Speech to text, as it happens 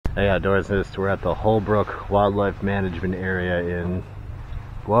Hey outdoorsist, we're at the Holbrook Wildlife Management Area in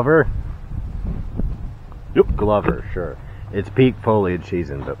Glover? Yep, Glover, sure. It's peak foliage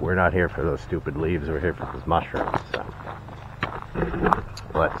season, but we're not here for those stupid leaves, we're here for those mushrooms, so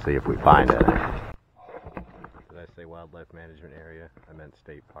let's see if we find any. Did I say Wildlife Management Area? I meant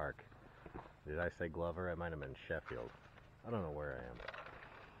State Park. Did I say Glover? I might have meant Sheffield. I don't know where I am.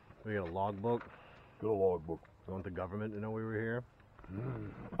 We got a logbook. Got a logbook. You want the government to know we were here?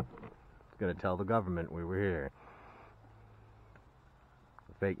 It's gonna tell the government we were here.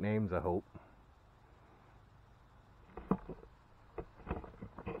 Fake names, I hope.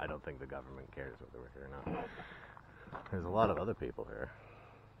 I don't think the government cares whether we're here or not. There's a lot of other people here.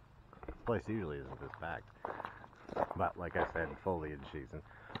 This place usually isn't this packed. But like I said, foliage season.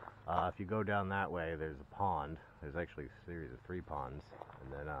 If you go down that way, there's a pond. There's actually a series of 3 ponds.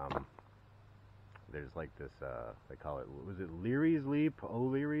 And then there's like this, they call it, was it Leary's Leap?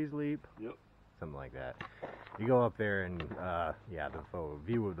 O'Leary's Leap? Yep. Something like that. You go up there and, yeah, the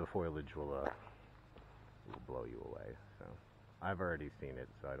view of the foliage will blow you away. So I've already seen it,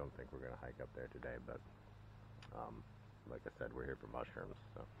 so I don't think we're going to hike up there today, but like I said, we're here for mushrooms,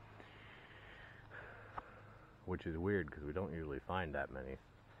 so. Which is weird because we don't usually find that many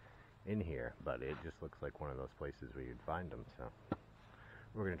in here, but it just looks like one of those places where you'd find them, so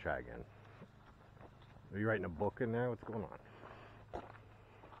we're going to try again. Are you writing a book in there? What's going on?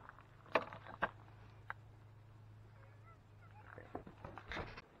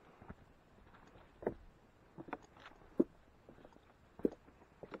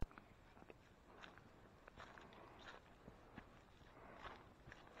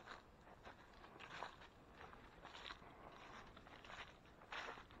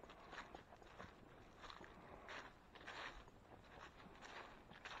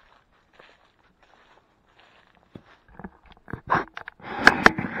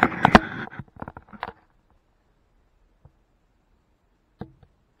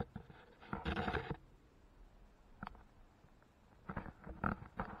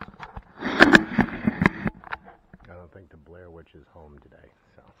 I think the Blair witch is home today,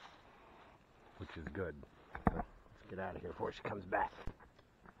 so, which is good. Let's get out of here before she comes back.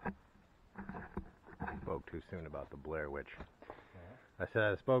 Spoke too soon about the Blair witch. I said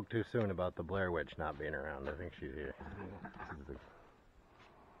I spoke too soon about the Blair witch not being around. I think she's here. Yeah.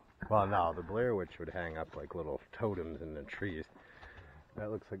 Well, no, the Blair witch would hang up like little totems in the trees. That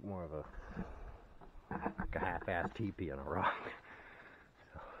looks like more of a half-ass teepee on a rock.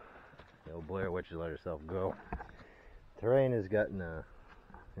 So, the old Blair witch has let herself go. Terrain has gotten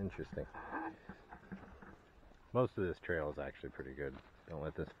interesting. Most of this trail is actually pretty good. Don't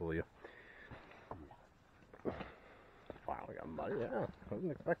let this fool you. Wow, we got mud. Yeah, I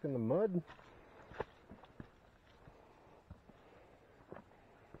wasn't expecting the mud.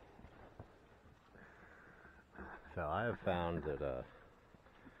 So I have found that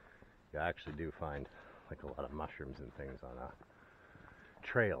you actually do find like a lot of mushrooms and things on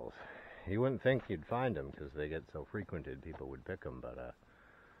trails. You wouldn't think you'd find them because they get so frequented, people would pick them, but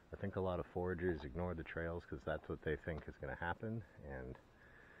I think a lot of foragers ignore the trails because that's what they think is going to happen, and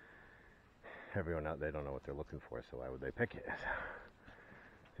everyone out there don't know what they're looking for, so why would they pick it?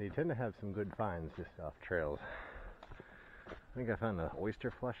 So you tend to have some good finds just off trails. I think I found an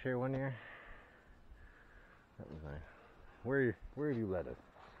oyster flush here one year. That was nice. Where have you led us?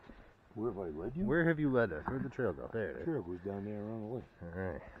 Where have I led you? Where have you led us? Where'd the trail go? There it is. The trail goes down there around the way.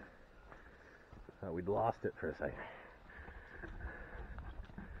 Alright. Thought we'd lost it for a second.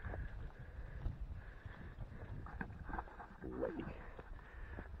 Lake.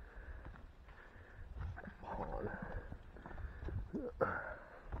 Pond.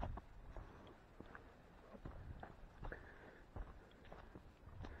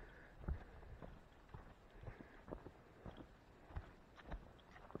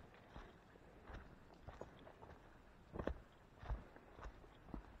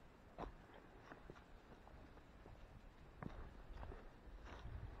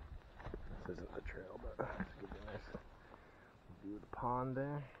 This isn't the trail, but let's give you a nice view of the pond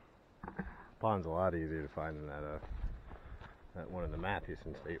there. Pond's a lot easier to find than that one in the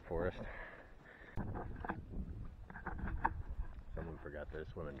Mathewson State Forest. Someone forgot their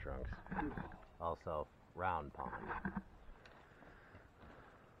swimming trunks. Also, round pond.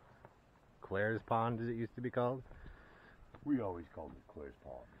 Claire's Pond, as it used to be called? We always called it Claire's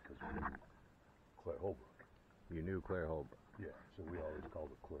Pond because we knew Claire Holbrook. You knew Claire Holbrook? Yeah, so we always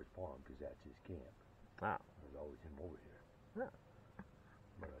called it Claire's Pond because that's his camp. Ah. There's always him over here. Yeah.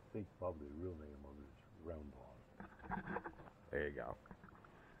 But I think probably the real name of it is Round Pond. There you go.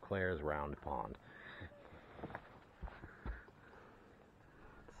 Claire's Round Pond.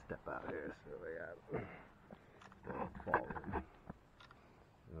 step out here so we got forward.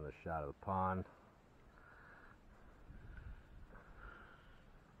 Another shot of the pond.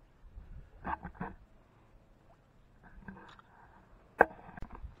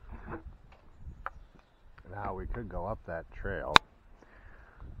 Now we could go up that trail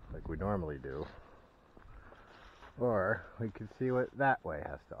like we normally do, or we could see what that way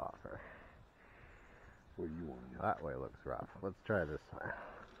has to offer. Where you want to go? That way looks rough. Let's try this way.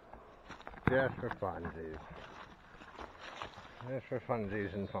 Just for funsies. Just for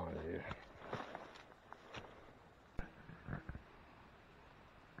funsies and funsies.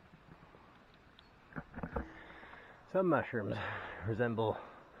 Some mushrooms resemble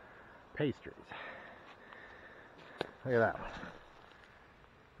pastries. Look at that one.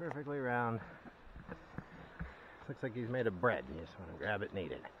 Perfectly round. Looks like he's made of bread. You just want to grab it and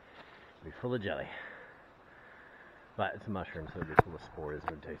eat it. It'll be full of jelly. But it's a mushroom, so it'll be full of spores.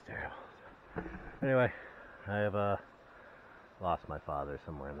 It would taste terrible. Anyway, I have lost my father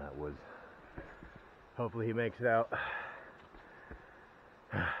somewhere in that woods. Hopefully he makes it out.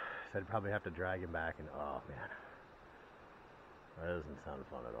 So I'd probably have to drag him back, and oh man, that doesn't sound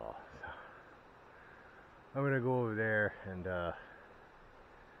fun at all. So I'm gonna go over there and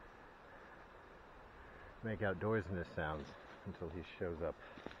make outdoorsness sounds until he shows up.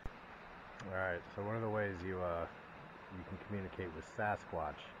 Alright, so one of the ways you can communicate with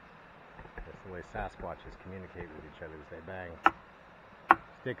Sasquatch, that's the way Sasquatches communicate with each other, is they bang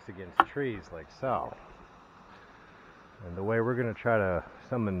sticks against trees like so. And the way we're going to try to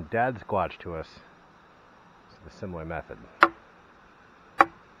summon Dad Squatch to us is the similar method.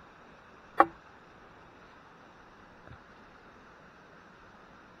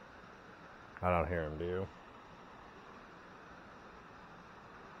 I don't hear him, do you?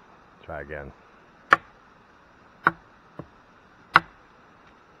 Try again.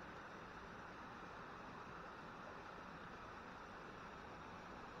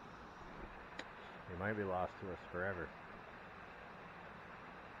 He might be lost to us forever.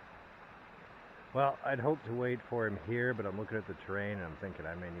 Well, I'd hope to wait for him here, but I'm looking at the terrain and I'm thinking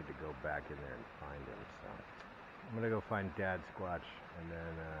I may need to go back in there and find him. So I'm going to go find Dad Squatch, and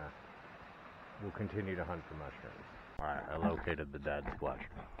then we'll continue to hunt for mushrooms. Alright, I located the Dad Squatch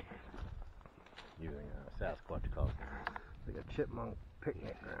using a Sasquatch called like a chipmunk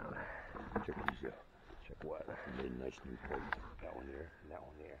picnic ground. Check these out. Check what? He made a nice new pipe. That one there, and that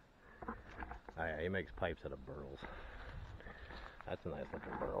one there. Oh yeah, he makes pipes out of burls. That's a nice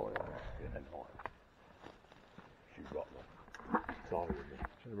looking burl. Yeah, I know it. She brought one. It's all with me.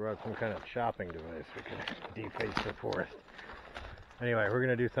 Should have brought some kind of chopping device we could deface the forest. Anyway, we're going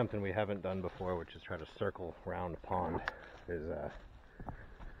to do something we haven't done before, which is try to circle round the pond. There's a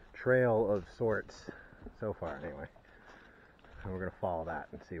trail of sorts so far, anyway. And we're going to follow that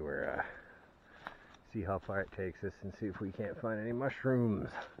and see where, see how far it takes us, and see if we can't find any mushrooms.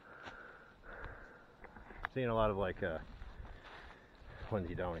 Seeing a lot of like ones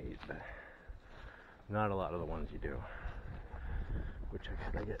you don't eat, but not a lot of the ones you do, which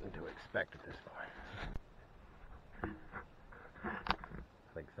I'm getting to expect at this point.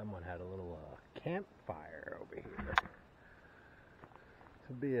 It's like someone had a little campfire over here. This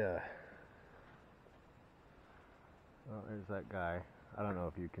would be a... Well, there's that guy. I don't know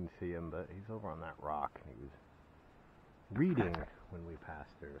if you can see him, but he's over on that rock, and he was reading when we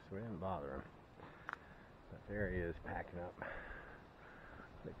passed through, so we didn't bother him. But there he is, packing up. I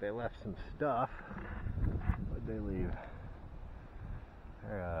think they left some stuff. What'd they leave?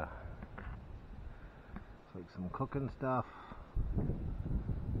 There, it's like some cooking stuff.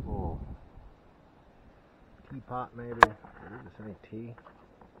 Oh, teapot maybe. Is this any tea?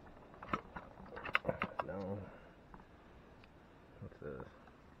 No. What's this?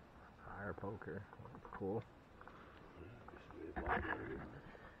 Fire poker. That's cool.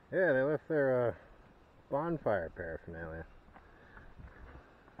 Yeah, they left their bonfire paraphernalia.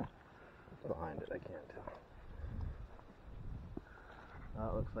 What's behind it? I can't tell.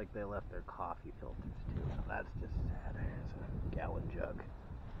 It looks like they left their coffee filters too. Now that's just sad. It's a gallon jug.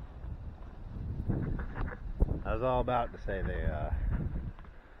 I was all about to say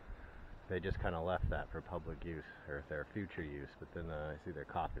they just kind of left that for public use or their future use, but then I see their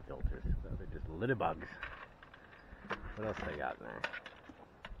coffee filters. So they're just litterbugs. What else they got in there?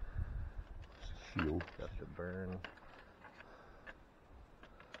 Shield. Just to burn.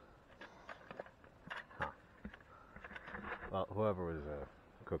 Huh. Well, whoever was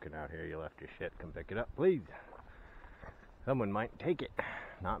cooking out here, you left your shit. Come pick it up, please. Someone might take it.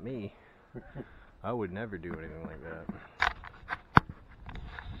 Not me. I would never do anything like that.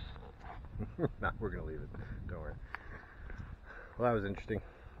 Nah, we're gonna leave it. Don't worry. Well, that was interesting.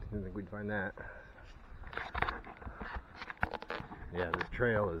 Didn't think we'd find that. Yeah, this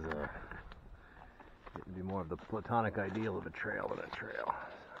trail is getting to be more of the platonic ideal of a trail than a trail.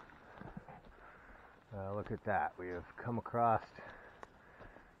 Look at that. We have come across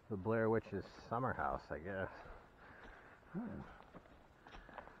the Blair Witch's summer house, I guess.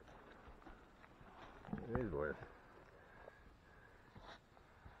 It is worth.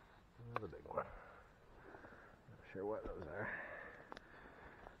 Another big one. Not sure what those are.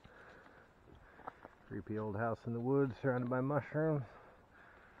 Creepy old house in the woods surrounded by mushrooms.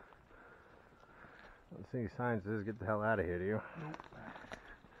 Don't see any signs that says get the hell out of here, do you? Nope.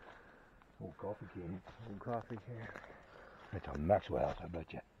 Old coffee can. Old coffee can. That's a Maxwell house, I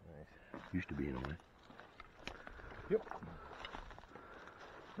bet you. Nice. Used to be anyway. Yep.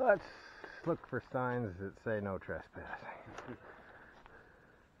 Let's look for signs that say no trespassing.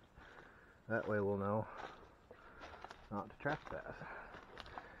 That way we'll know not to trespass.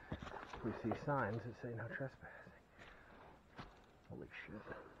 If we see signs that say no trespassing. Holy shit.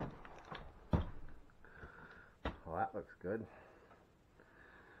 Well, that looks good.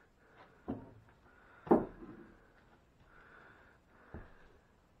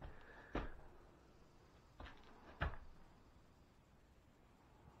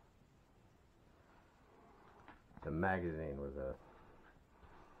 The magazine with a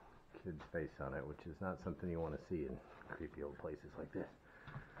kid's face on it, which is not something you want to see in creepy old places like this.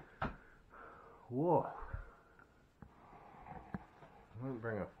 Whoa. I didn't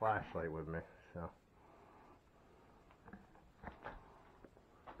bring a flashlight with me, so.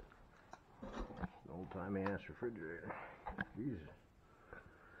 An old-timey ass refrigerator. Jesus.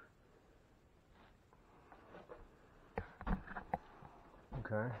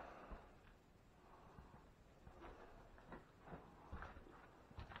 Okay.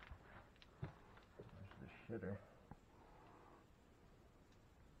 There's the shitter.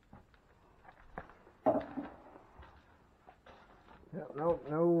 Yep,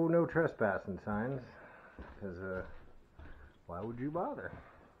 no trespassing signs, because why would you bother?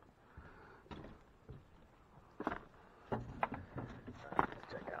 Let's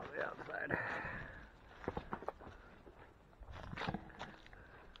check out the outside.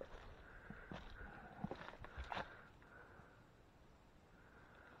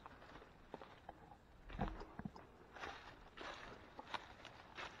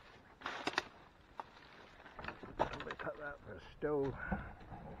 Somebody cut that for a stove.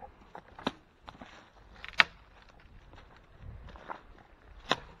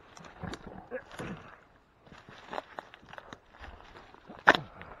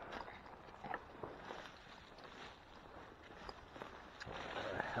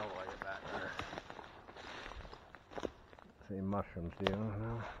 See mushrooms, do you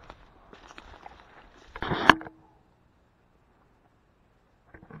know?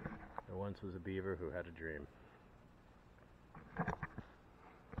 There once was a beaver who had a dream.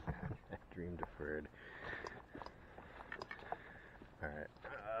 Dream deferred. Alright.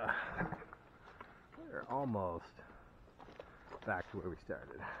 We're almost back to where we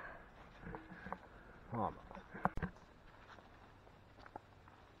started. Almost.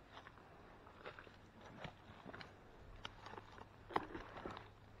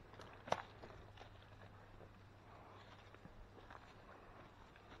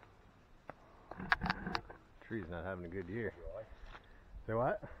 Tree's not having a good year. Dry. Say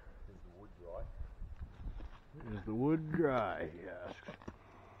what? Is the wood dry? Is the wood dry? He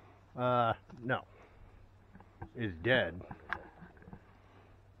asks. No. It's dead.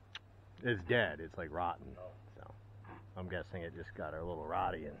 It's dead. It's like rotten. So I'm guessing it just got a little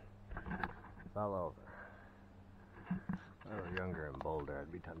rotty and fell over. If I were younger and bolder,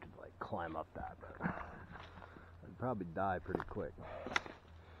 I'd be tempted to like climb up that, but I'd probably die pretty quick.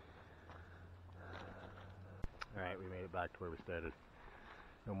 Alright, we made it back to where we started.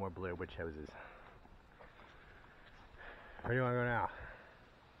 No more Blair Witch houses. Where do you want to go now?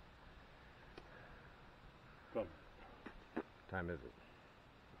 Come. What time is it?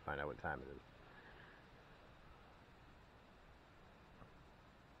 Find out what time it is.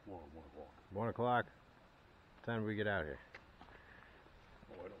 Well, 1 o'clock. 1 o'clock? What time do we get out here?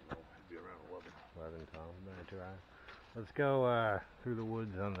 Oh, I don't know. It'd be around 11. 11, 12, maybe 2 hours. Let's go through the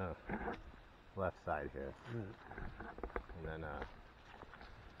woods on the left side here. And then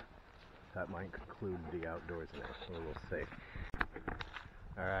that might conclude the outdoors in a little safe.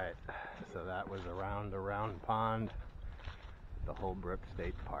 Alright, so that was around the round pond, the Holbrook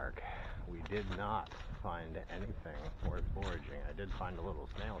State Park. We did not find anything worth foraging. I did find a little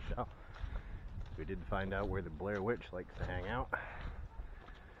snail shell. We did find out where the Blair Witch likes to hang out.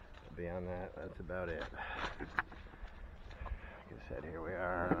 Beyond that, that's about it. I said, here we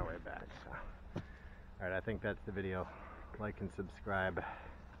are on our way back. So, alright, I think that's the video. Like and subscribe.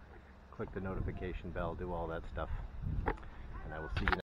 Click the notification bell. Do all that stuff. And I will see you next time.